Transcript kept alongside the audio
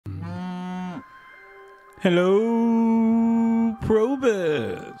Hello,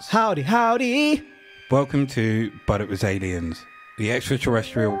 probers. Howdy, howdy. Welcome to But It Was Aliens, the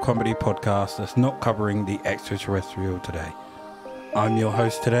extraterrestrial comedy podcast that's not covering the extraterrestrial today. I'm your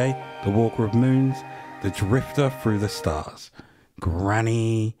host today, the Walker of Moons, the Drifter through the Stars,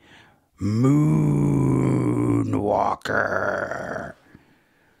 Granny Moonwalker.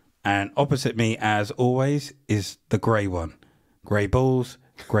 And opposite me, as always, is the grey one. Grey balls,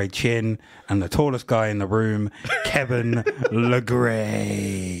 grey chin, and the tallest guy in the room, Kevin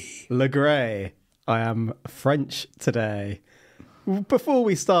LeGray. LeGray. I am French today. Before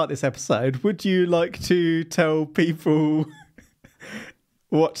we start this episode, would you like to tell people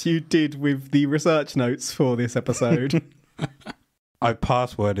what you did with the research notes for this episode? I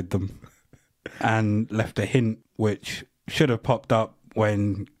passworded them and left a hint which should have popped up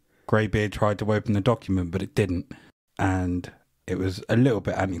when Greybeard tried to open the document, but it didn't. And it was a little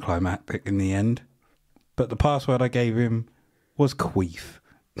bit anticlimactic in the end. But the password I gave him was Queef.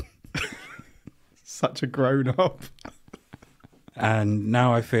 Such a grown-up. And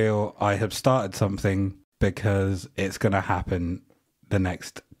now I feel I have started something because it's going to happen the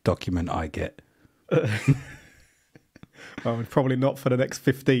next document I get. Well, probably not for the next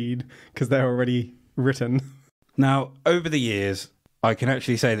 15 because they're already written. Now, over the years, I can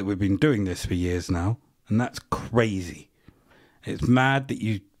actually say that we've been doing this for years now, and that's crazy. It's mad that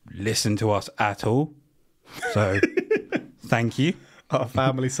you listen to us at all. So, thank you. Our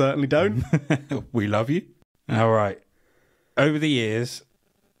family certainly don't. We love you. All right. Over the years,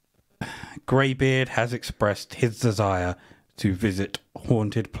 Greybeard has expressed his desire to visit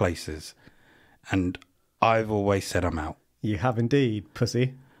haunted places, and I've always said I'm out. You have indeed,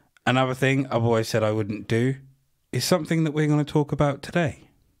 pussy. Another thing I've always said I wouldn't do is something that we're going to talk about today.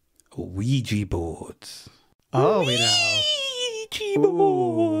 Ouija boards. Are we now? Ouija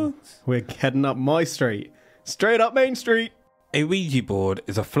boards. We're heading up my street. Straight up Main Street. A Ouija board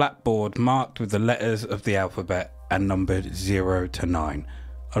is a flat board marked with the letters of the alphabet and numbered 0 to 9,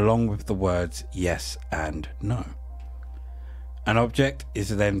 along with the words yes and no. An object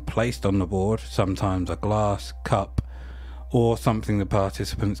is then placed on the board, sometimes a glass, cup, or something the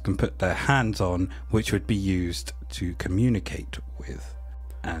participants can put their hands on, which would be used to communicate with.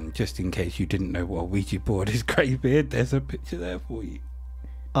 And just in case you didn't know what a Ouija board is, Greybeard, there's a picture there for you.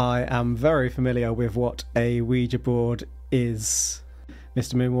 I am very familiar with what a Ouija board is.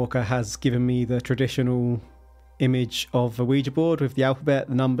 Mr. Moonwalker has given me the traditional image of a Ouija board with the alphabet,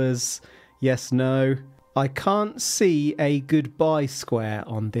 the numbers, yes, no. I can't see a goodbye square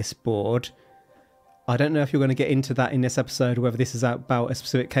on this board. I don't know if you're going to get into that in this episode, whether this is about a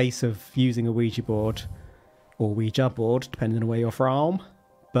specific case of using a Ouija board or Ouija board, depending on where you're from.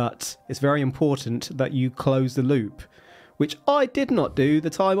 But it's very important that you close the loop, which I did not do the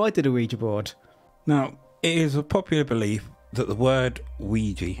time I did a Ouija board. Now, it is a popular belief that the word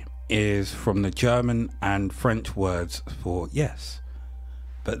Ouija is from the German and French words for yes.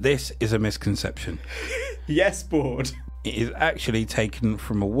 But this is a misconception. Yes, board. It is actually taken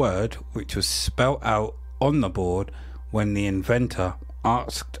from a word which was spelt out on the board when the inventor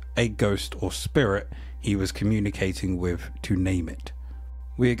asked a ghost or spirit he was communicating with to name it.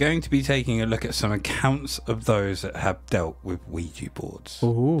 We are going to be taking a look at some accounts of those that have dealt with Ouija boards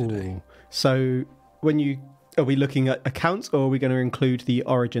today. So are we looking at accounts, or are we going to include the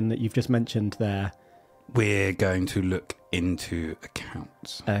origin that you've just mentioned there? We're going to look into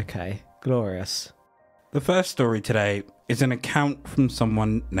accounts. Okay, glorious. The first story today is an account from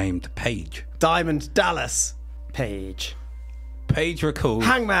someone named Paige. Diamond Dallas Page. Paige recalls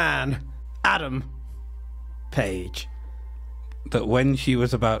Hangman Adam Page. that when she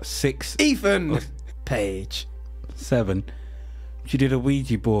was about 6 Ethan Page. 7, she did a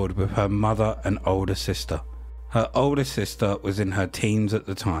Ouija board with her mother and older sister. Her older sister was in her teens at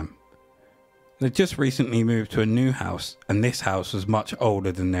the time. They just recently moved to a new house, and this house was much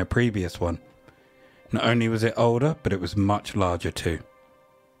older than their previous one. Not only was it older, but it was much larger too.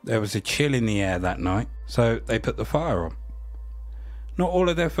 There was a chill in the air that night, so they put the fire on. Not all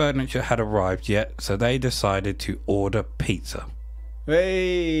of their furniture had arrived yet, so they decided to order pizza.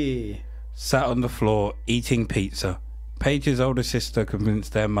 Hey! Sat on the floor eating pizza, Paige's older sister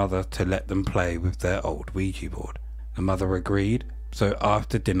convinced their mother to let them play with their old Ouija board. The mother agreed, so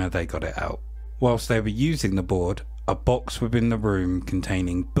after dinner they got it out. Whilst they were using the board, a box within the room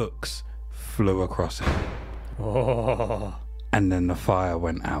containing books flew across it. Oh. And then the fire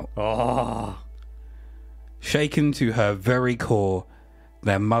went out. Oh. Shaken to her very core,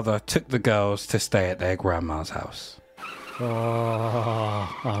 their mother took the girls to stay at their grandma's house.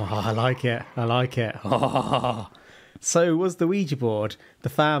 Oh, I like it. I like it. Oh. So was the Ouija board, the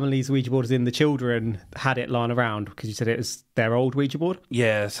family's Ouija board, as in the children had it lying around because you said it was their old Ouija board?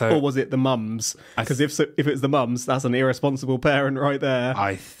 Yeah, so... Or was it the mum's? Because if it's the mum's, that's an irresponsible parent right there.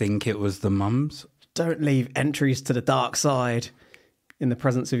 I think it was the mum's. Don't leave entries to the dark side in the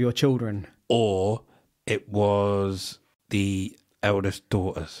presence of your children. Or it was the eldest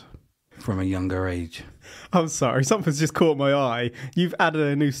daughter's from a younger age. I'm sorry, something's just caught my eye. You've added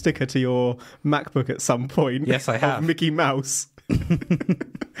a new sticker to your MacBook at some point. Yes, I have. Of Mickey Mouse.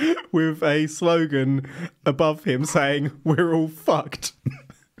 With a slogan above him saying, "We're all fucked."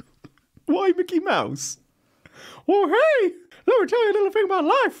 Why Mickey Mouse? Oh, hey, let me tell you a little thing about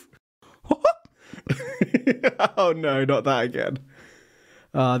life. What? Oh, no, not that again.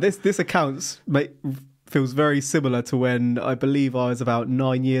 This account feels very similar to when I believe I was about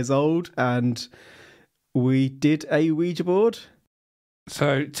 9 years old and we did a Ouija board.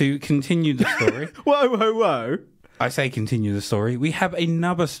 So, to continue the story... Whoa, whoa, whoa. I say continue the story. We have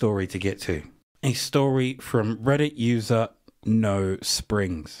another story to get to. A story from Reddit user No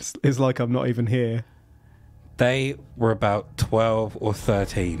Springs. It's like I'm not even here. They were about 12 or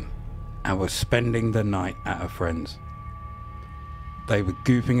 13 and were spending the night at a friend's. They were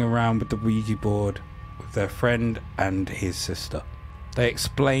goofing around with the Ouija board with their friend and his sister. They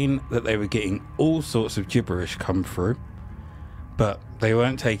explained that they were getting all sorts of gibberish come through, but they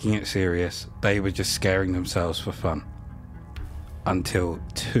weren't taking it serious. They were just scaring themselves for fun. Until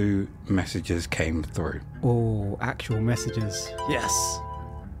 2 messages came through. Oh, actual messages. Yes.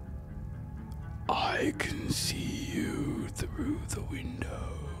 I can see you through the window.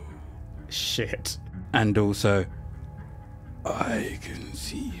 Shit. And also, I can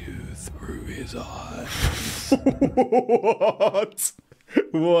see you through his eyes. What?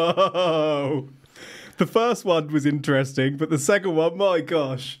 Whoa. The first one was interesting, but the second one, my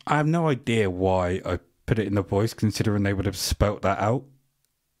gosh. I have no idea why I put it in the voice, considering they would have spelt that out.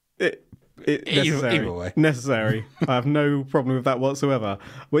 Necessary. Either way. Necessary. I have no problem with that whatsoever.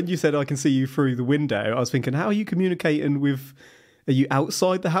 When you said I can see you through the window, I was thinking, how are you communicating with... Are you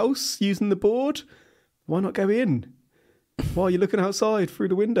outside the house using the board? Why not go in? Why are you looking outside through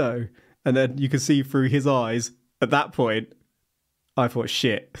the window? And then you could see through his eyes. At that point, I thought,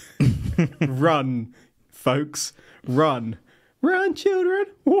 shit. Run, folks. Run. Run, children.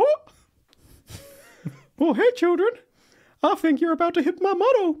 What? Oh, hey, children. I think you're about to hit my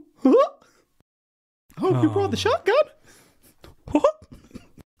motto. Oh, you brought the shotgun? What?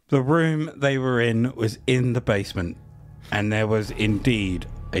 The room they were in was in the basement, and there was indeed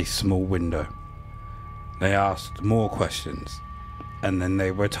a small window. They asked more questions, and then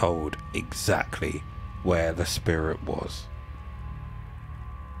they were told exactly where the spirit was.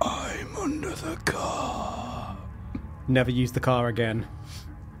 I'm under the car. Never use the car again.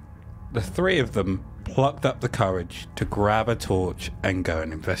 The 3 of them plucked up the courage to grab a torch and go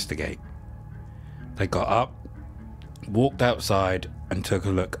and investigate. They got up, walked outside, and took a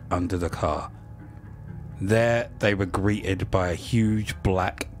look under the car. There they were greeted by a huge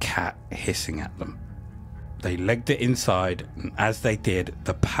black cat hissing at them. They legged it inside, and as they did,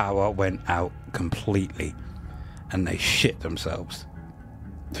 the power went out completely, and they shit themselves.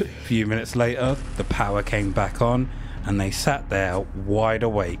 A few minutes later, the power came back on, and they sat there wide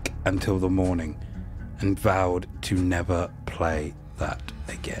awake until the morning, and vowed to never play that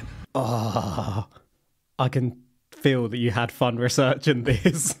again. Ah, I can feel that you had fun researching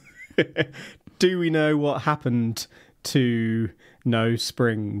this. Do we know what happened to No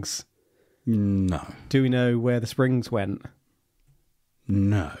Springs? No. Do we know where the springs went?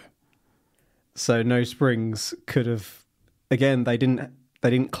 No. So No Springs could have... Again, they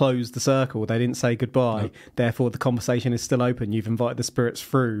didn't close the circle. They didn't say goodbye. Nope. Therefore, the conversation is still open. You've invited the spirits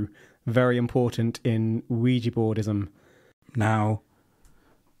through. Very important in Ouija boardism. Now,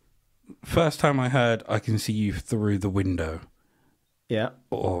 first time I heard I can see you through the window. Yeah.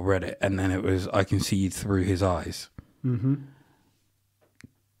 Or read it, and then it was I can see you through his eyes. Mm-hmm.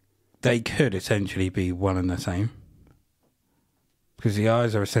 They could essentially be one and the same. Because the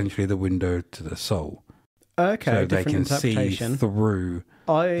eyes are essentially the window to the soul. Okay, so they different can see through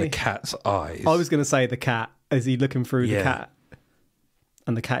the cat's eyes. I was going to say the cat. Is he looking through the cat?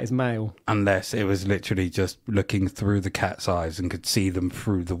 And the cat is male. Unless it was literally just looking through the cat's eyes and could see them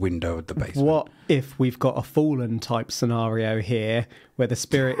through the window of the basement. What if we've got a fallen type scenario here where the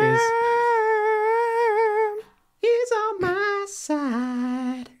spirit is on my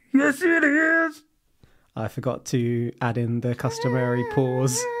side? Yes, it is. I forgot to add in the customary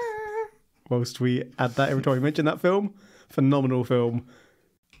pause whilst we add that every time we mention that film. Phenomenal film.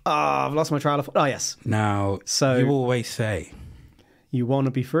 I've lost my trail of thought. Oh, yes. Now, so you always say... You want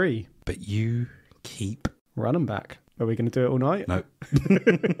to be free. But you keep Run them back. Are we going to do it all night? No.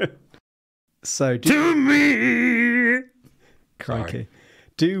 So, To me! crikey. Sorry.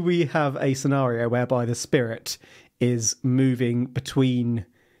 Do we have a scenario whereby the spirit is moving between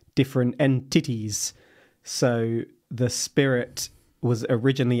different entities? So the spirit was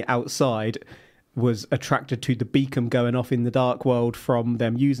originally outside, was attracted to the beacon going off in the dark world from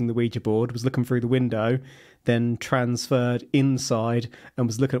them using the Ouija board, was looking through the window, then transferred inside and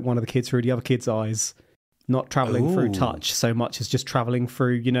was looking at one of the kids through the other kid's eyes. Not travelling through touch so much as just travelling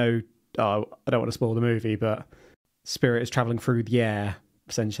through, I don't want to spoil the movie, but spirit is travelling through the air,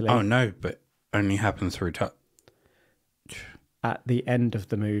 essentially. Oh, no, but only happens through touch. At the end of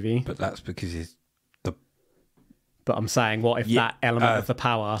the movie. But that's because he's... But I'm saying, what if that element of the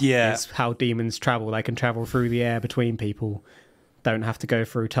power is how demons travel? They can travel through the air between people, don't have to go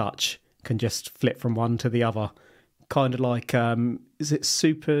through touch, can just flip from one to the other. Kind of like, is it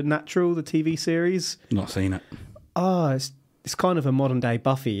Supernatural, the TV series? Not seen it. It's kind of a modern day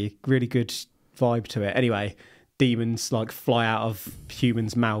Buffy, really good vibe to it. Anyway, demons like fly out of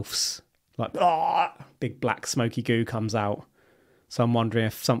humans' mouths, like big black smoky goo comes out. So I'm wondering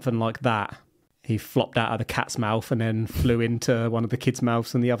if something like that, he flopped out of the cat's mouth and then flew into one of the kids'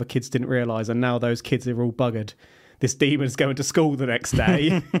 mouths and the other kids didn't realise, and now those kids are all buggered. This demon's going to school the next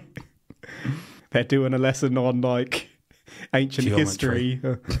day. They're doing a lesson on, like, ancient history.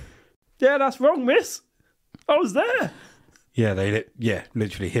 Yeah, that's wrong, miss. I was there. Yeah,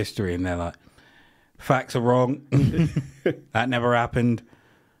 literally history, and they're like, facts are wrong. That never happened.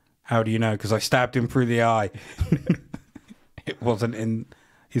 How do you know? Because I stabbed him through the eye. It wasn't in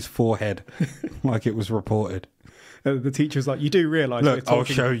his forehead like it was reported. The teacher's like, you do realise Look, I'll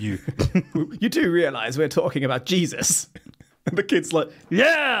show you. You do realise we're talking about Jesus. And the kid's like,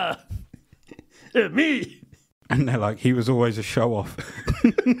 yeah, me. And they're like, he was always a show-off.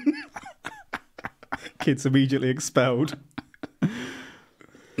 Kid's immediately expelled.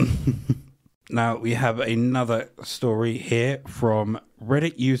 Now, we have another story here from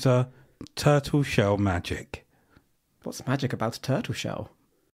Reddit user Turtle Shell Magic. What's magic about a turtle shell?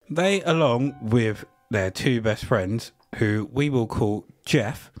 They, along with their two best friends, who we will call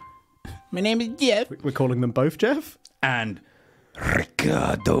Jeff. My name is Jeff. We're calling them both Jeff? And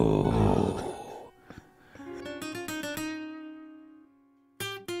Ricardo.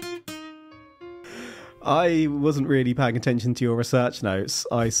 I wasn't really paying attention to your research notes.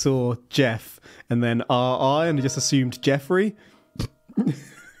 I saw Jeff and then RI and I just assumed Jeffrey.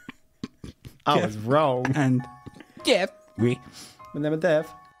 I was wrong. And Jeffrey. My name is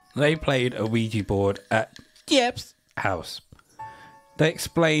Dev. They played a Ouija board at Jeff's house. They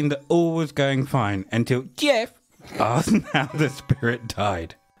explained that all was going fine until Jeff asked how the spirit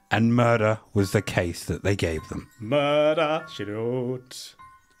died. And murder was the case that they gave them. Murder, she wrote.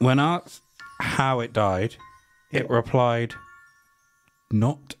 When asked how it died, it replied,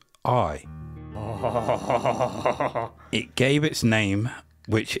 not I. It gave its name,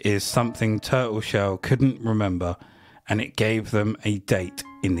 which is something Turtleshell couldn't remember, and it gave them a date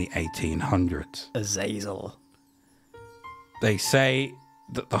in the 1800s. Azazel. They say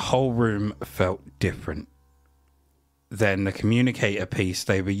that the whole room felt different. Then the communicator piece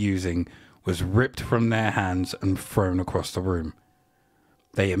they were using was ripped from their hands and thrown across the room.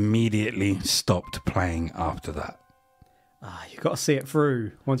 They immediately stopped playing after that. You've got to see it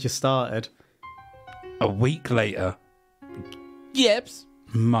through once you started. A week later, Jeff's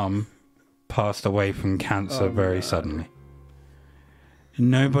mum passed away from cancer very suddenly.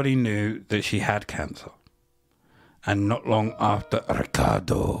 Nobody knew that she had cancer. And not long after,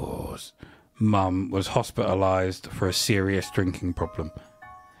 Ricardo's mum was hospitalised for a serious drinking problem.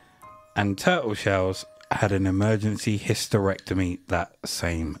 And Turtleshells had an emergency hysterectomy that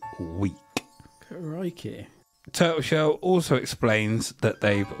same week. Crikey. Turtleshell also explains that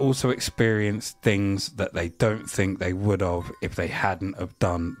they've also experienced things that they don't think they would have if they hadn't have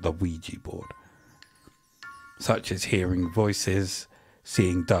done the Ouija board. Such as hearing voices,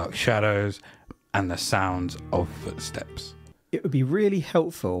 seeing dark shadows, and the sounds of footsteps. It would be really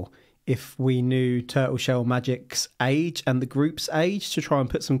helpful if we knew Turtleshell Magic's age and the group's age to try and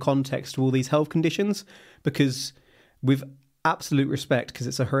put some context to all these health conditions, because with absolute respect, because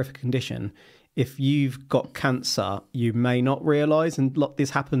it's a horrific condition, if you've got cancer, you may not realise, and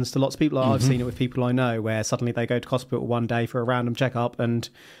this happens to lots of people. I've seen it with people I know, where suddenly they go to hospital one day for a random checkup and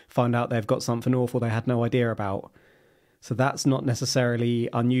find out they've got something awful they had no idea about. So that's not necessarily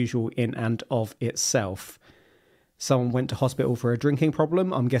unusual in and of itself. Someone went to hospital for a drinking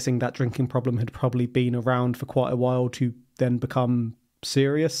problem. I'm guessing that drinking problem had probably been around for quite a while to then become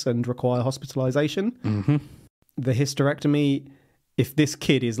serious and require hospitalisation. Mm-hmm. The hysterectomy, if this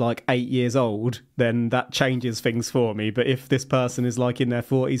kid is like 8 years old, then that changes things for me. But if this person is like in their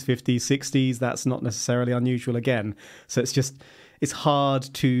 40s, 50s, 60s, that's not necessarily unusual again. So it's hard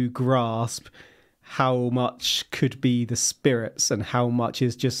to grasp how much could be the spirits and how much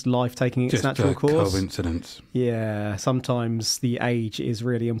is just life taking its natural course. Coincidence. Yeah, sometimes the age is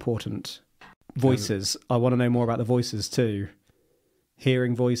really important. Voices. I want to know more about the voices too.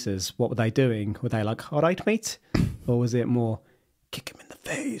 Hearing voices. What were they doing? Were they like, all right, mate? Or was it more, kick him in the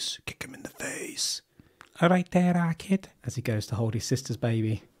face, kick him in the face? All right there, kid. As he goes to hold his sister's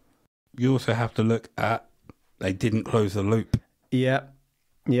baby. You also have to look at, they didn't close the loop. Yeah.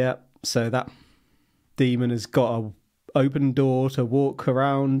 So that demon has got an open door to walk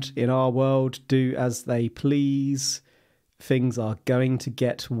around in our world, do as they please. Things are going to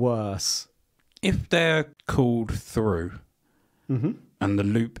get worse. If they're called through Mm-hmm. and the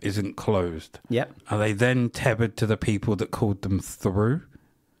loop isn't closed, Yep. are they then tethered to the people that called them through?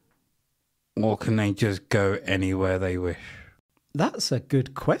 Or can they just go anywhere they wish? That's a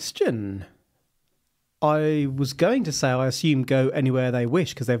good question. I was going to say I assume go anywhere they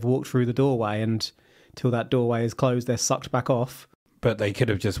wish because they've walked through the doorway and till that doorway is closed, they're sucked back off. But they could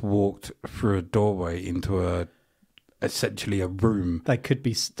have just walked through a doorway into essentially a room. They could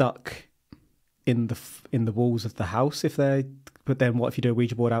be stuck in the walls of the house if they. But then what if you do a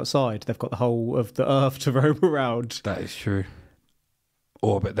Ouija board outside? They've got the whole of the earth to roam around. That is true.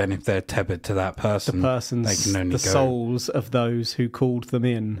 But then if they're tethered to that person, they can only go souls of those who called them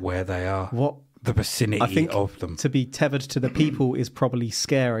in. Where they are. What? The vicinity I think of them. To be tethered to the people is probably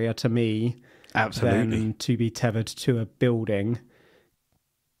scarier to me. Absolutely. Than to be tethered to a building.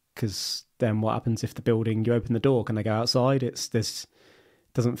 Because then what happens if the building, you open the door, can they go outside?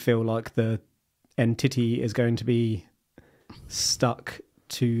 Doesn't feel like the entity is going to be stuck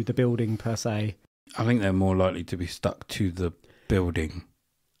to the building per se. I think they're more likely to be stuck to the building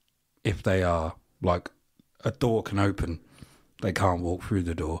if they are. Like, a door can open, they can't walk through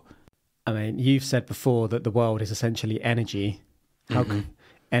the door. I mean, you've said before that the world is essentially energy. How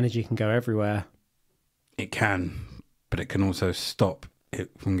energy can go everywhere. It can, but it can also stop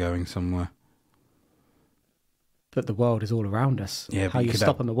it from going somewhere. But the world is all around us. Yeah, how you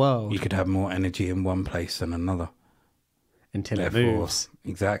stopping the world? You could have more energy in one place than another. Until it moves.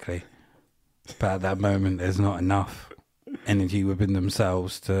 Exactly. But at that moment, there's not enough energy within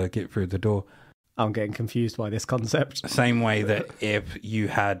themselves to get through the door. I'm getting confused by this concept. Same way that if you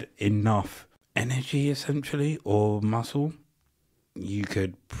had enough energy, essentially, or muscle, you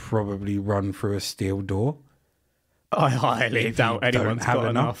could probably run through a steel door. I highly doubt anyone's got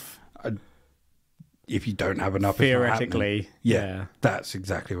enough. If you don't have enough, theoretically, yeah, that's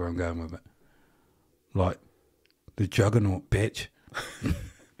exactly where I'm going with it. Like, the Juggernaut, bitch.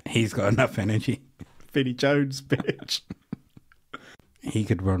 He's got enough energy. Vinnie Jones, bitch. He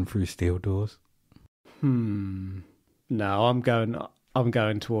could run through steel doors. No, I'm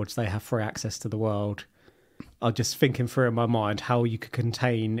going towards they have free access to the world. I'm just thinking through in my mind how you could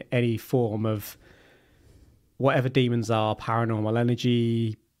contain any form of whatever demons are, paranormal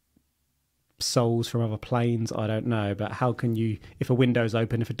energy, souls from other planes, I don't know. But how can you, if a window's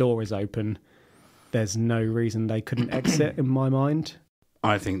open, if a door is open, there's no reason they couldn't exit in my mind.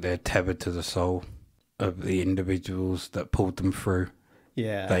 I think they're tethered to the soul of the individuals that pulled them through.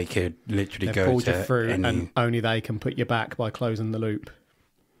 Yeah. They could literally They've go pulled to you through and only they can put you back by closing the loop.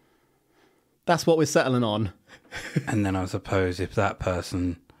 That's what we're settling on. And then I suppose if that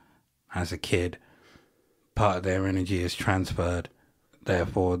person has a kid, part of their energy is transferred.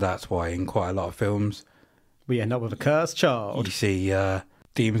 Therefore, that's why in quite a lot of films we end up with a cursed child. You see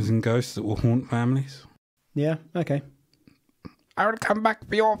demons and ghosts that will haunt families. Yeah, okay. I will come back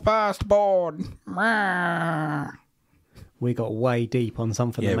for your firstborn. We got way deep on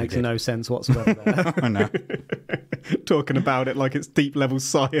something that makes no sense whatsoever there. I know. Talking about it like it's deep level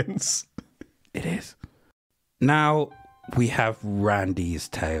science. It is. Now we have Randy's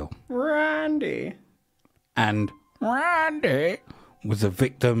tale. Randy. And Randy was a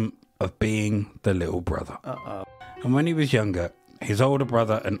victim of being the little brother. Uh-oh. And when he was younger, his older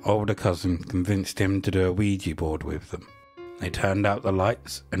brother and older cousin convinced him to do a Ouija board with them. They turned out the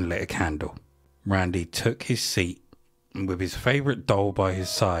lights and lit a candle. Randy took his seat, and with his favourite doll by his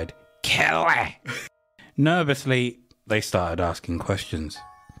side, Kelly! Nervously, they started asking questions.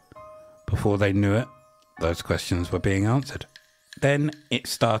 Before they knew it, those questions were being answered. Then it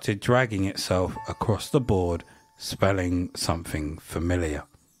started dragging itself across the board, spelling something familiar.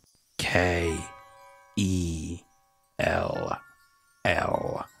 K-E-L-L-Y.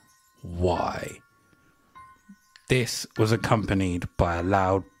 This was accompanied by a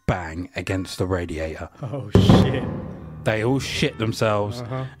loud bang against the radiator. Oh, shit. They all shit themselves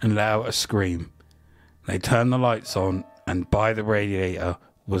and let out a scream. They turned the lights on, and by the radiator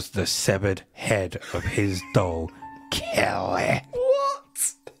was the severed head of his doll, Kelly.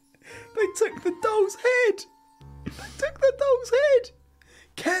 What? They took the doll's head.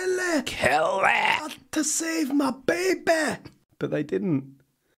 Kelly. To save my baby. But they didn't.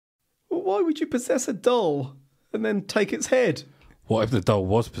 Well, why would you possess a doll and then take its head? What if the doll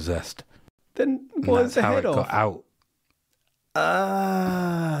was possessed? Then why is the head off? That's how it got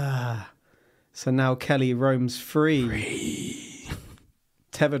out. So now Kelly roams free.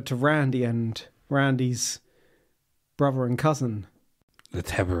 Tethered to Randy and Randy's brother and cousin. The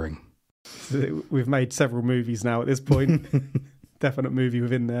tethering. We've made several movies now at this point. Definite movie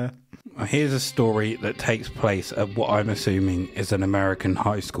within there. Here's a story that takes place at what I'm assuming is an American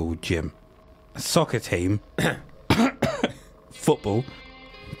high school gym. A soccer team, football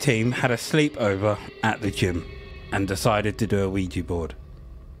team, had a sleepover at the gym and decided to do a Ouija board.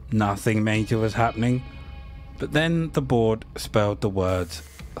 Nothing major was happening, but then the board spelled the words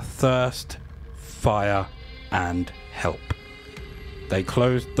thirst, fire, and help. They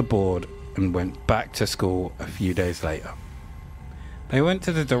closed the board and went back to school a few days later. They went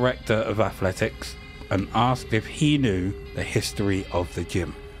to the director of athletics and asked if he knew the history of the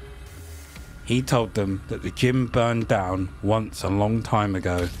gym. He told them that the gym burned down once a long time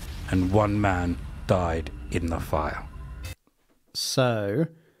ago and one man died in the fire. So,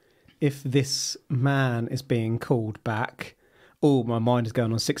 if this man is being called back... Oh, my mind is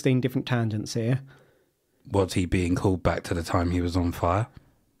going on 16 different tangents here. Was he being called back to the time he was on fire?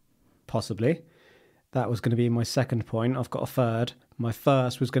 Possibly. That was going to be my second point. I've got a third. My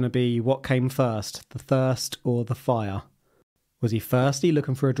first was going to be what came first, the thirst or the fire? Was he thirsty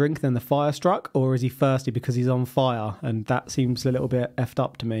looking for a drink, then the fire struck? Or is he thirsty because he's on fire? And that seems a little bit effed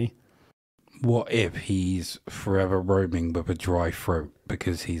up to me. What if he's forever roaming with a dry throat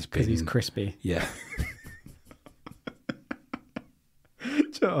because he's crispy? Yeah.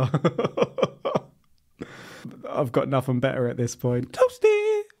 I've got nothing better at this point.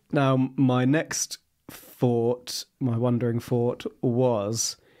 Toasty! Now, my next thought, my wondering thought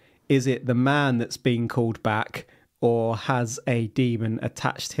was, is it the man that's being called back, or has a demon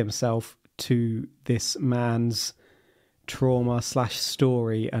attached himself to this man's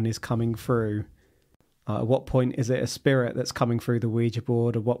trauma/story and is coming through? At what point is it a spirit that's coming through the Ouija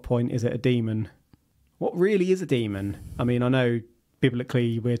board? At what point is it a demon? What really is a demon? I mean, I know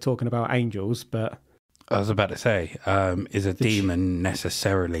biblically we're talking about angels, but... I was about to say, is a demon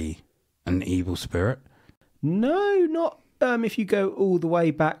necessarily an evil spirit? No, not if you go all the way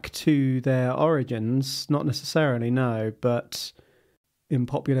back to their origins. Not necessarily, no. But in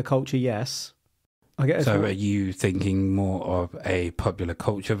popular culture, yes. I guess. So are you thinking more of a popular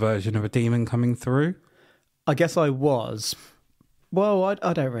culture version of a demon coming through? I guess I was. Well,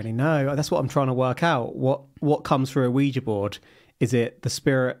 I don't really know. That's what I'm trying to work out. What comes through a Ouija board? Is it the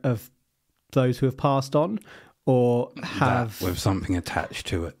spirit of those who have passed on, or with something attached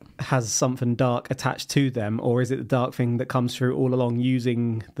to it? Has something dark attached to them, or is it the dark thing that comes through all along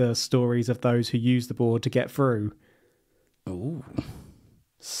using the stories of those who use the board to get through? Ooh.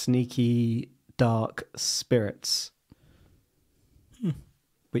 Sneaky, dark spirits.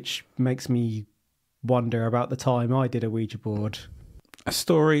 Which makes me wonder about the time I did a Ouija board. A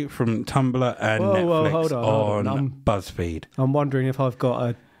story from Tumblr and Netflix hold on. BuzzFeed. I'm wondering if I've got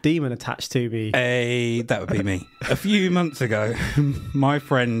a demon attached to me. That would be me. A few months ago, my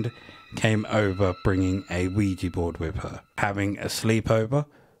friend came over bringing a Ouija board with her, having a sleepover.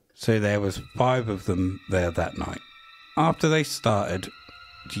 So there was 5 of them there that night. After they started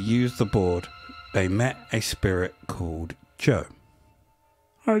to use the board, they met a spirit called Joe.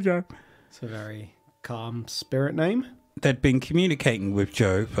 Hi, Joe. It's a very calm spirit name. They'd been communicating with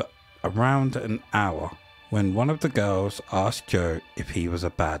Joe for around an hour when one of the girls asked Joe if he was a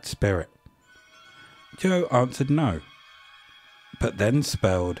bad spirit. Joe answered no, but then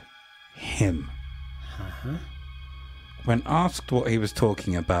spelled him. Uh-huh. When asked what he was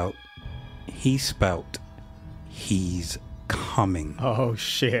talking about, he spelt he's coming. Oh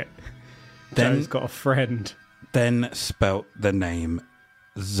shit. Then, Joe's got a friend. Then spelt the name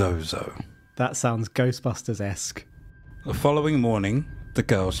Zozo. That sounds Ghostbusters-esque. The following morning, the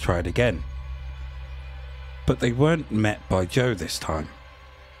girls tried again. But they weren't met by Joe this time.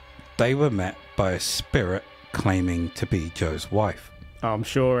 They were met by a spirit claiming to be Joe's wife. I'm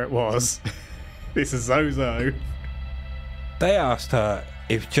sure it was. This is Zozo. They asked her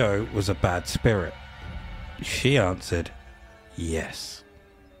if Joe was a bad spirit. She answered, yes.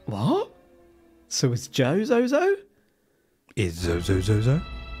 What? So is Joe Zozo? Is Zozo Zozo?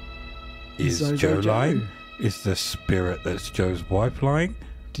 Is Zozo Joe lying? Is the spirit that's Joe's wife lying?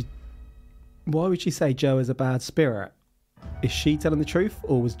 Why would she say Joe is a bad spirit? Is she telling the truth,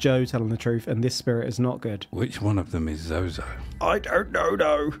 or was Joe telling the truth and this spirit is not good? Which one of them is Zozo? I don't know,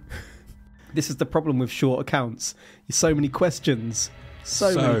 no. This is the problem with short accounts. So many questions.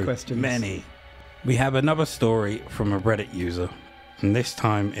 So many questions. Many. We have another story from a Reddit user, and this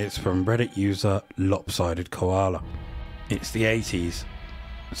time it's from Reddit user Lopsided Koala. It's the 80s,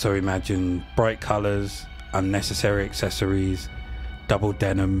 so imagine bright colours, unnecessary accessories, double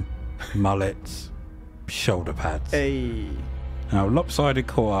denim, mullets, shoulder pads. Hey. Now, Lopsided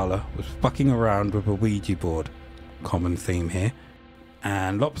Koala was fucking around with a Ouija board, common theme here,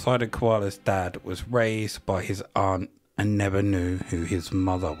 and Lopsided Koala's dad was raised by his aunt and never knew who his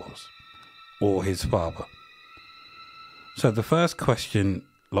mother was, or his father. So the first question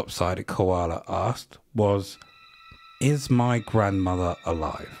Lopsided Koala asked was, "Is my grandmother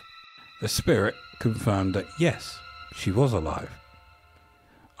alive?" The spirit confirmed that yes, she was alive.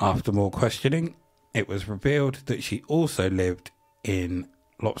 After more questioning, it was revealed that she also lived in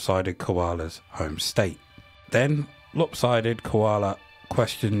Lopsided Koala's home state. Then Lopsided Koala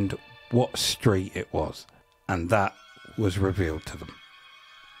questioned what street it was, and that was revealed to them.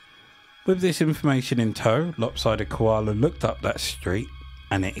 With this information in tow, Lopsided Koala looked up that street,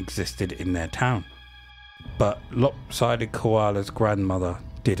 and it existed in their town. But Lopsided Koala's grandmother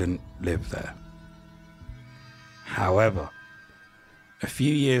didn't live there. However, a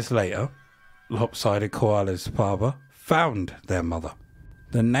few years later, Lopsided Koala's father found their mother.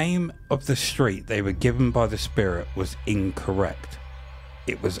 The name of the street they were given by the spirit was incorrect.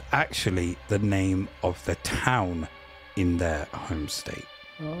 It was actually the name of the town in their home state.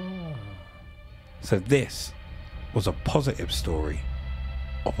 Oh. So this was a positive story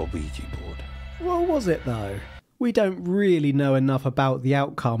of a Ouija board. What was it, though? We don't really know enough about the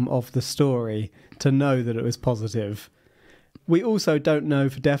outcome of the story to know that it was positive. We also don't know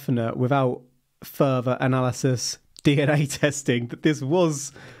for definite, without further analysis, DNA testing, that this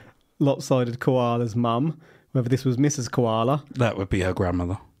was Lopsided Koala's mum, whether this was Mrs. Koala. That would be her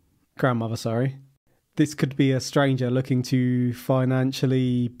grandmother. Grandmother, sorry. This could be a stranger looking to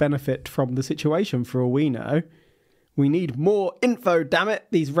financially benefit from the situation, for all we know. We need more info, damn it,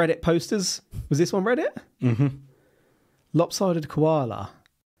 these Reddit posters. Was this one Reddit? Mm-hmm. Lopsided koala.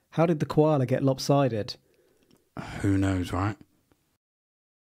 How did the koala get lopsided? Who knows, right?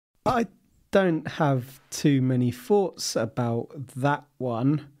 I don't have too many thoughts about that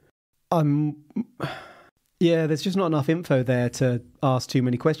one. Yeah, there's just not enough info there to ask too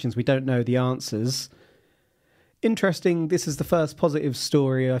many questions. We don't know the answers. Interesting, this is the first positive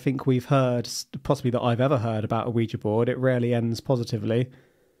story I think we've heard, possibly that I've ever heard, about a Ouija board. It rarely ends positively.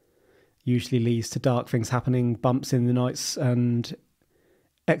 Usually leads to dark things happening, bumps in the nights, and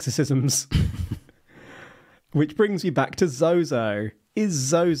exorcisms. Which brings me back to Zozo. Is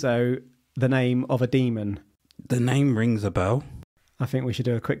Zozo the name of a demon? The name rings a bell. I think we should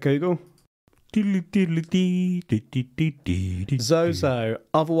do a quick Google. Zozo,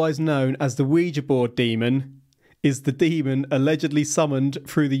 otherwise known as the Ouija board demon, is the demon allegedly summoned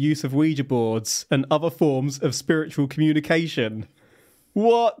through the use of Ouija boards and other forms of spiritual communication.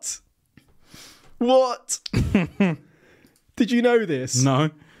 What? What? Did you know this? No.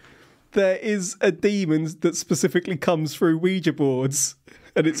 There is a demon that specifically comes through Ouija boards,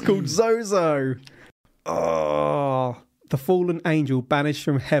 and it's called Zozo. Oh, the fallen angel banished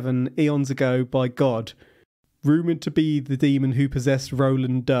from heaven eons ago by God, rumoured to be the demon who possessed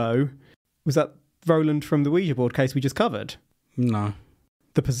Roland Doe. Was that Roland from the Ouija board case we just covered? No.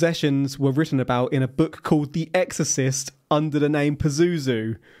 The possessions were written about in a book called The Exorcist under the name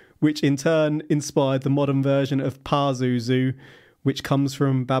Pazuzu, which in turn inspired the modern version of Pazuzu, which comes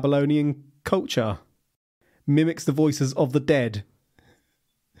from Babylonian culture. Mimics the voices of the dead,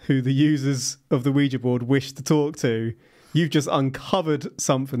 who the users of the Ouija board wish to talk to. You've just uncovered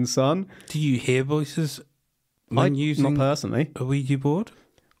something, son. Do you hear voices when using not personally. a Ouija board?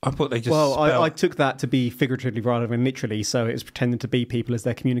 I thought they just I took that to be figuratively rather than literally, so it's pretending to be people as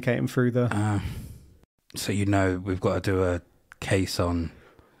they're communicating through the... So you know we've got to do a case on...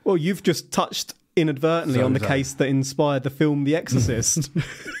 Well, you've just touched inadvertently Zozo. on the case that inspired the film The Exorcist.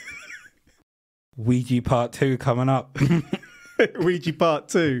 Ouija Part 2 coming up. Ouija Part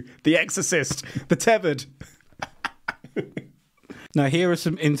 2, The Exorcist, The Tethered. Now, here are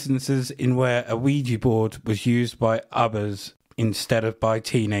some instances in where a Ouija board was used by others instead of by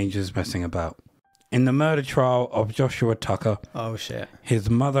teenagers messing about. In the murder trial of Joshua Tucker, Oh, shit. his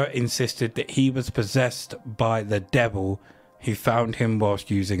mother insisted that he was possessed by the devil who found him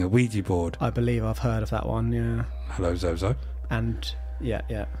whilst using a Ouija board. I believe I've heard of that one, yeah. Hello, Zozo. And,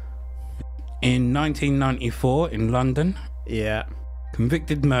 yeah. In 1994 in London, Yeah.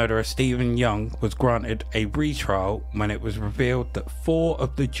 convicted murderer Stephen Young was granted a retrial when it was revealed that 4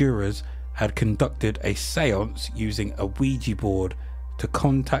 of the jurors had conducted a séance using a Ouija board to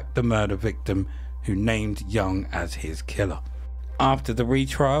contact the murder victim, who named Young as his killer. After the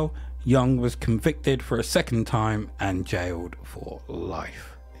retrial, Young was convicted for a second time and jailed for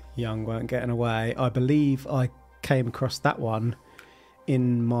life. Young weren't getting away. I believe I came across that one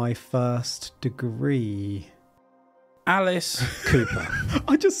in my first degree. Alice Cooper.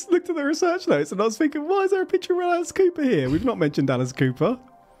 I just looked at the research notes and I was thinking, why is there a picture of Alice Cooper here? We've not mentioned Alice Cooper.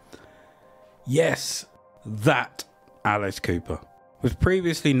 Yes, that Alice Cooper was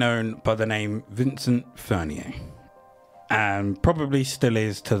previously known by the name Vincent Fernier, and probably still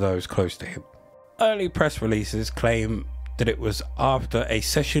is to those close to him. Early press releases claim that it was after a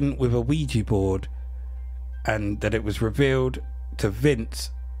session with a Ouija board and that it was revealed to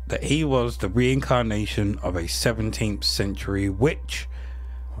Vince that he was the reincarnation of a 17th century witch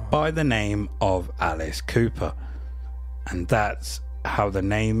by the name of Alice Cooper, and that's how the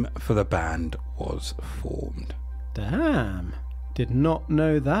name for the band was formed. Damn, did not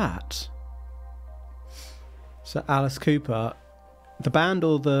know that. So Alice Cooper, the band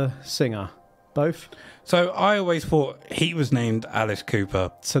or the singer? Both? So I always thought he was named Alice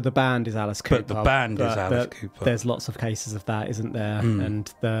Cooper. So the band is Alice Cooper. But the band is Alice Cooper. There's lots of cases of that, isn't there?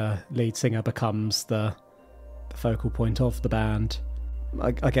 And the lead singer becomes the focal point of the band.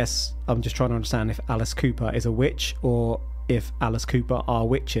 I guess I'm just trying to understand if Alice Cooper is a witch or if Alice Cooper are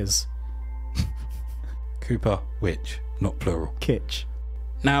witches. Cooper, witch, not plural. Kitsch.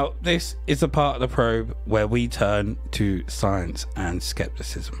 Now, this is a part of the probe where we turn to science and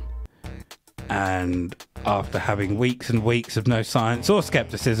skepticism. And after having weeks and weeks of no science or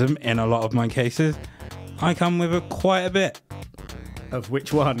skepticism in a lot of my cases, I come with quite a bit. Of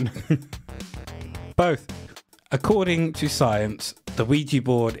which one? Both. According to science, the Ouija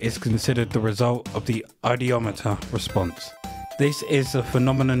board is considered the result of the ideometer response. This is a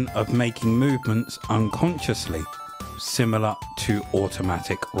phenomenon of making movements unconsciously, similar to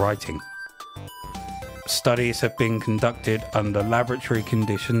automatic writing. Studies have been conducted under laboratory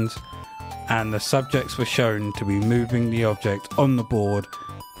conditions, and the subjects were shown to be moving the object on the board,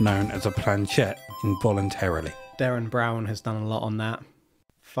 known as a planchette, involuntarily. Darren Brown has done a lot on that.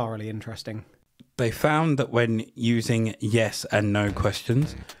 Thoroughly interesting. They found that when using yes and no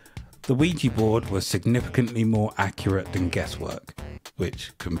questions, the Ouija board was significantly more accurate than guesswork,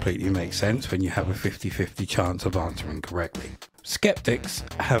 which completely makes sense when you have a 50-50 chance of answering correctly. Skeptics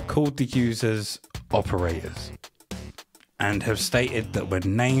have called the users operators, and have stated that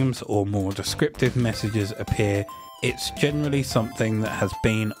when names or more descriptive messages appear, it's generally something that has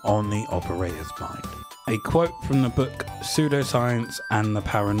been on the operator's mind. A quote from the book Pseudoscience and the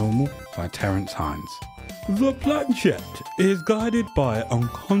Paranormal by Terence Hines. The planchette is guided by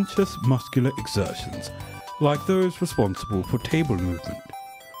unconscious muscular exertions, like those responsible for table movement.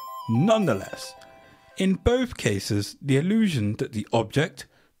 Nonetheless, in both cases, the illusion that the object,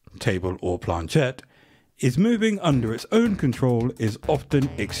 table or planchette, is moving under its own control is often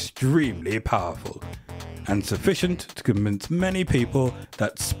extremely powerful and sufficient to convince many people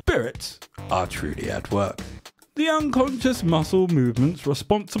that spirits are truly at work. The unconscious muscle movements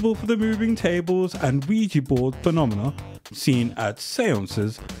responsible for the moving tables and Ouija board phenomena seen at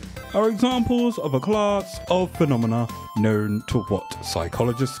seances are examples of a class of phenomena known to what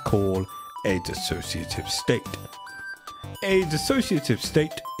psychologists call a dissociative state. A dissociative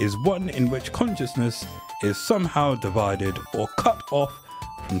state is one in which consciousness is somehow divided or cut off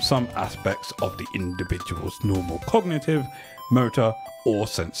from some aspects of the individual's normal cognitive, motor, or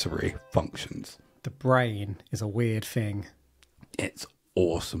sensory functions. The brain is a weird thing. It's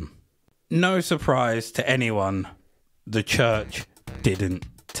awesome. No surprise to anyone, the church didn't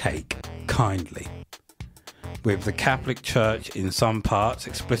take kindly, with the Catholic Church in some parts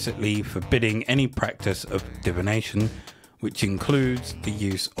explicitly forbidding any practice of divination, which includes the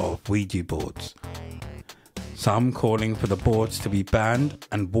use of Ouija boards. Some calling for the boards to be banned,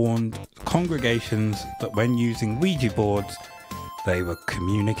 and warned congregations that when using Ouija boards, they were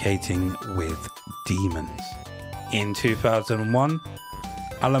communicating with demons. In 2001,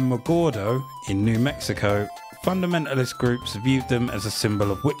 Alamogordo in New Mexico, fundamentalist groups viewed them as a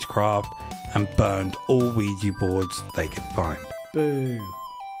symbol of witchcraft and burned all Ouija boards they could find. Boo.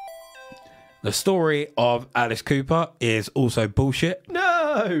 The story of Alice Cooper is also bullshit.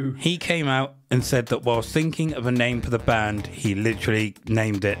 No! He came out and said that whilst thinking of a name for the band, he literally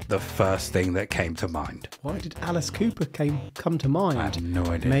named it the first thing that came to mind. Why did Alice Cooper come to mind? I have no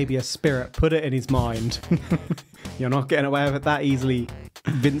idea. Maybe a spirit put it in his mind. You're not getting away with it that easily,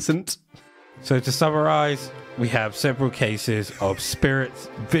 Vincent. So to summarize, we have several cases of spirits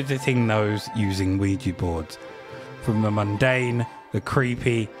visiting those using Ouija boards, from the mundane, the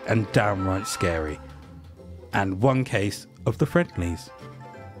creepy, and downright scary, and one case of the friendlies.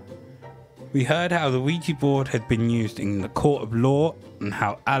 We heard how the Ouija board had been used in the court of law and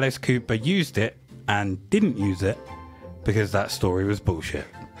how Alice Cooper used it and didn't use it because that story was bullshit.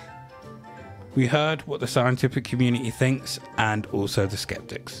 We heard what the scientific community thinks and also the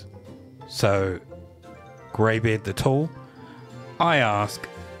skeptics. So, Greybeard the Tall, I ask,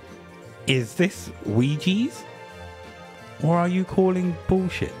 is this Ouija's? Or are you calling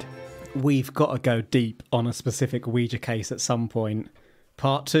bullshit? We've got to go deep on a specific Ouija case at some point.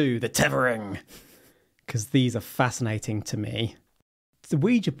 Part 2, the tethering. Because these are fascinating to me. The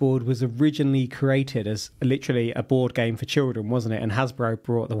Ouija board was originally created as literally a board game for children, wasn't it? And Hasbro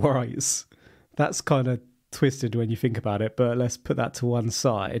brought the rights. That's kind of twisted when you think about it, but let's put that to one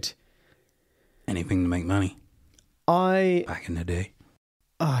side. Anything to make money. Back in the day.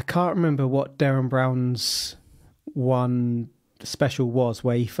 I can't remember what Darren Brown's one special was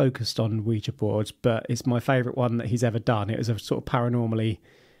where he focused on Ouija boards, but it's my favourite one that he's ever done. It was a sort of paranormally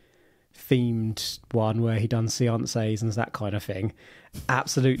themed one where he done seances and that kind of thing.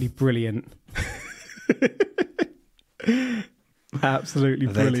 Absolutely brilliant. Absolutely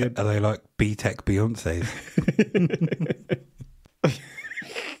brilliant. Are they like B-Tech Beyonce's?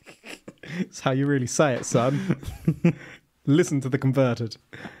 That's how you really say it, son. Listen to the converted.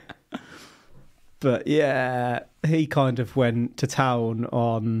 But yeah, he kind of went to town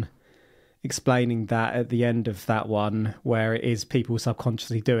on explaining that at the end of that one, where it is people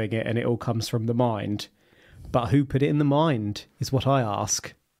subconsciously doing it and it all comes from the mind. But who put it in the mind is what I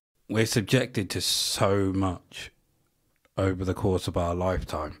ask. We're subjected to so much over the course of our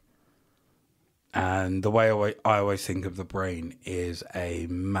lifetime. And the way I always think of the brain is a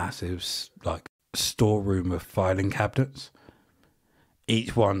massive like storeroom of filing cabinets.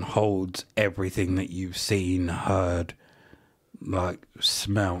 Each one holds everything that you've seen, heard, like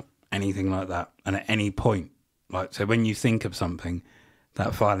smelt, anything like that. And at any point, like, so when you think of something,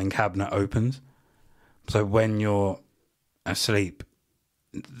 that filing cabinet opens. So when you're asleep,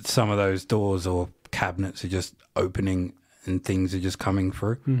 some of those doors or cabinets are just opening and things are just coming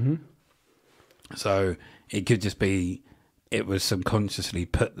through. Mm-hmm. So it could just be it was subconsciously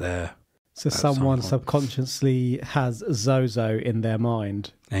put there. So someone subconsciously has Zozo in their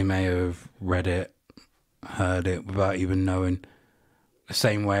mind. They may have read it, heard it without even knowing. The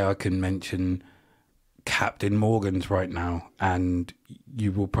same way I can mention Captain Morgan's right now, and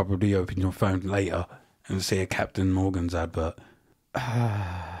you will probably open your phone later and see a Captain Morgan's advert.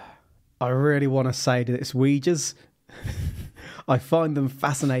 I really want to say that it's Ouija's. I find them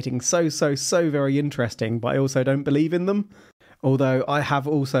fascinating, so very interesting, but I also don't believe in them. Although I have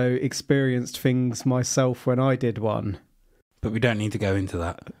also experienced things myself when I did one. But we don't need to go into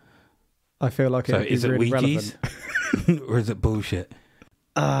that. I feel like so is it really Ouija's? Or is it bullshit?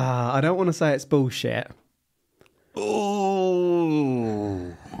 I don't want to say it's bullshit.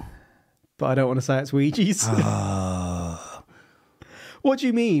 Oh. But I don't want to say it's Ouija's. What do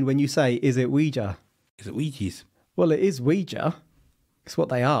you mean when you say, is it Ouija? Is it Ouija's? Well, it is Ouija. It's what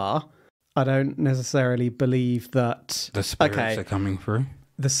they are. I don't necessarily believe that... The spirits are coming through?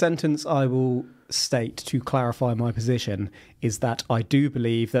 The sentence I will state to clarify my position is that I do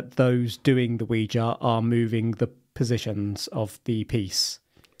believe that those doing the Ouija are moving the positions of the piece.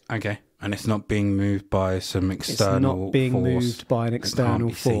 Okay. And it's not being moved by some external force? It's not being moved by an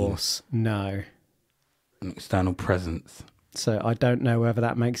external force. No. An external presence. So I don't know whether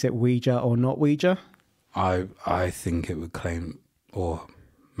that makes it Ouija or not Ouija. I think it would claim or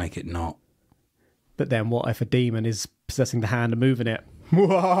make it not. But then what if a demon is possessing the hand and moving it?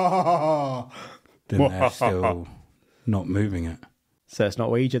 Then they're still not moving it. So it's not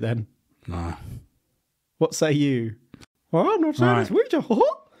Ouija then? No. What say you? Well, I'm not saying it's Ouija.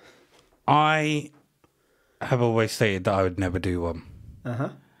 I have always stated that I would never do one. Uh-huh.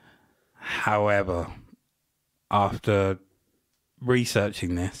 However, after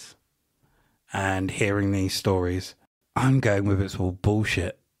researching this and hearing these stories, I'm going with it's all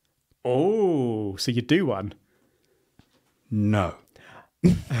bullshit. Oh, so you do one? No.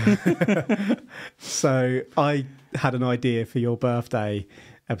 So I had an idea for your birthday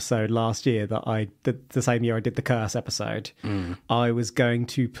episode last year the same year I did the curse episode. I was going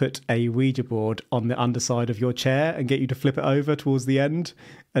to put a Ouija board on the underside of your chair and get you to flip it over towards the end,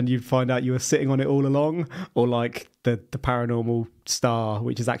 and you'd find out you were sitting on it all along, or like the paranormal star,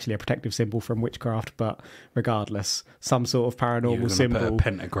 which is actually a protective symbol from witchcraft, but regardless, some sort of paranormal symbol. Put a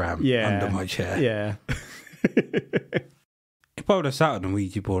pentagram under my chair. Yeah. If bowled us out on a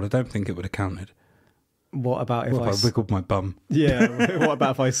Ouija board, I don't think it would have counted. What about if I wiggled my bum? Yeah, what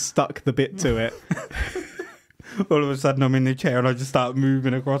about if I stuck the bit to it? All of a sudden I'm in the chair and I just start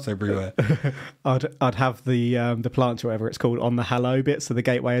moving across everywhere. I'd have the planter, whatever it's called, on the hello bit, so the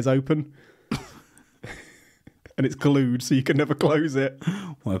gateway is open. And it's glued, so you can never close it.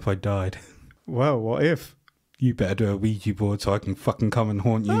 What if I died? Well, what if? You better do a Ouija board so I can fucking come and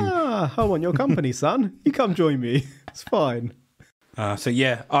haunt you. Ah, I want your company, son. You come join me. It's fine. So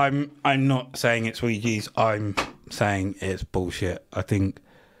yeah, I'm not saying it's Ouija's. I'm saying it's bullshit. I think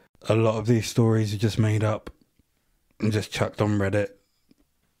a lot of these stories are just made up and just chucked on Reddit.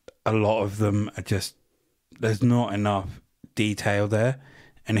 A lot of them are just, there's not enough detail there.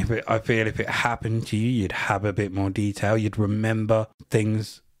 And I feel if it happened to you, you'd have a bit more detail. You'd remember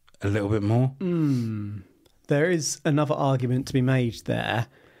things a little bit more. There is another argument to be made there.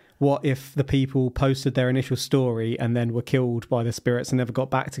 What if the people posted their initial story and then were killed by the spirits and never got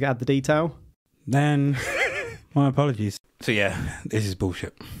back to add the detail? Then, my apologies. So yeah, this is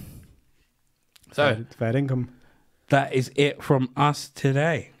bullshit. So, fair income. That is it from us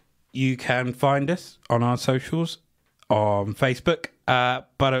today. You can find us on our socials on Facebook,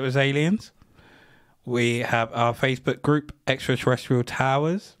 But It Was Aliens. We have our Facebook group, Extraterrestrial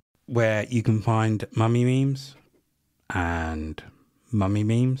Towers, where you can find mummy memes and mummy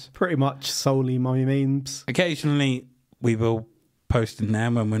memes. Pretty much solely mummy memes. Occasionally, we will post in there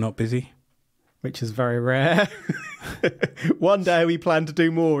when we're not busy. Which is very rare. One day we plan to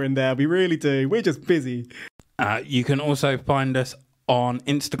do more in there. We really do. We're just busy. You can also find us on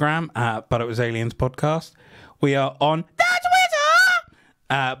Instagram at But It Was Aliens Podcast. We are on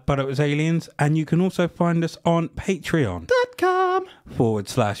Twitter But It Was Aliens. And you can also find us on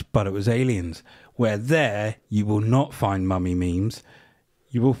patreon.com/But It Was Aliens, where there you will not find mummy memes.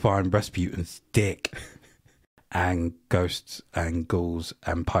 You will find Rasputin's dick and ghosts and ghouls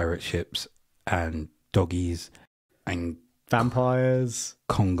and pirate ships and doggies and vampires,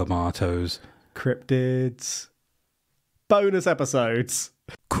 congamatos, cryptids, bonus episodes,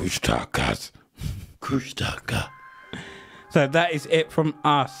 Kushtaka. So that is it from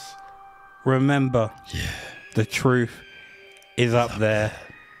us. Remember, the truth is up there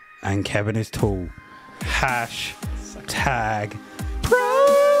and Kevin is tall. #.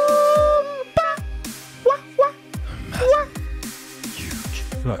 Huge.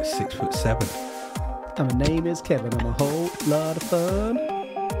 Like 6'7". And my name is Kevin. I'm a whole lot of fun.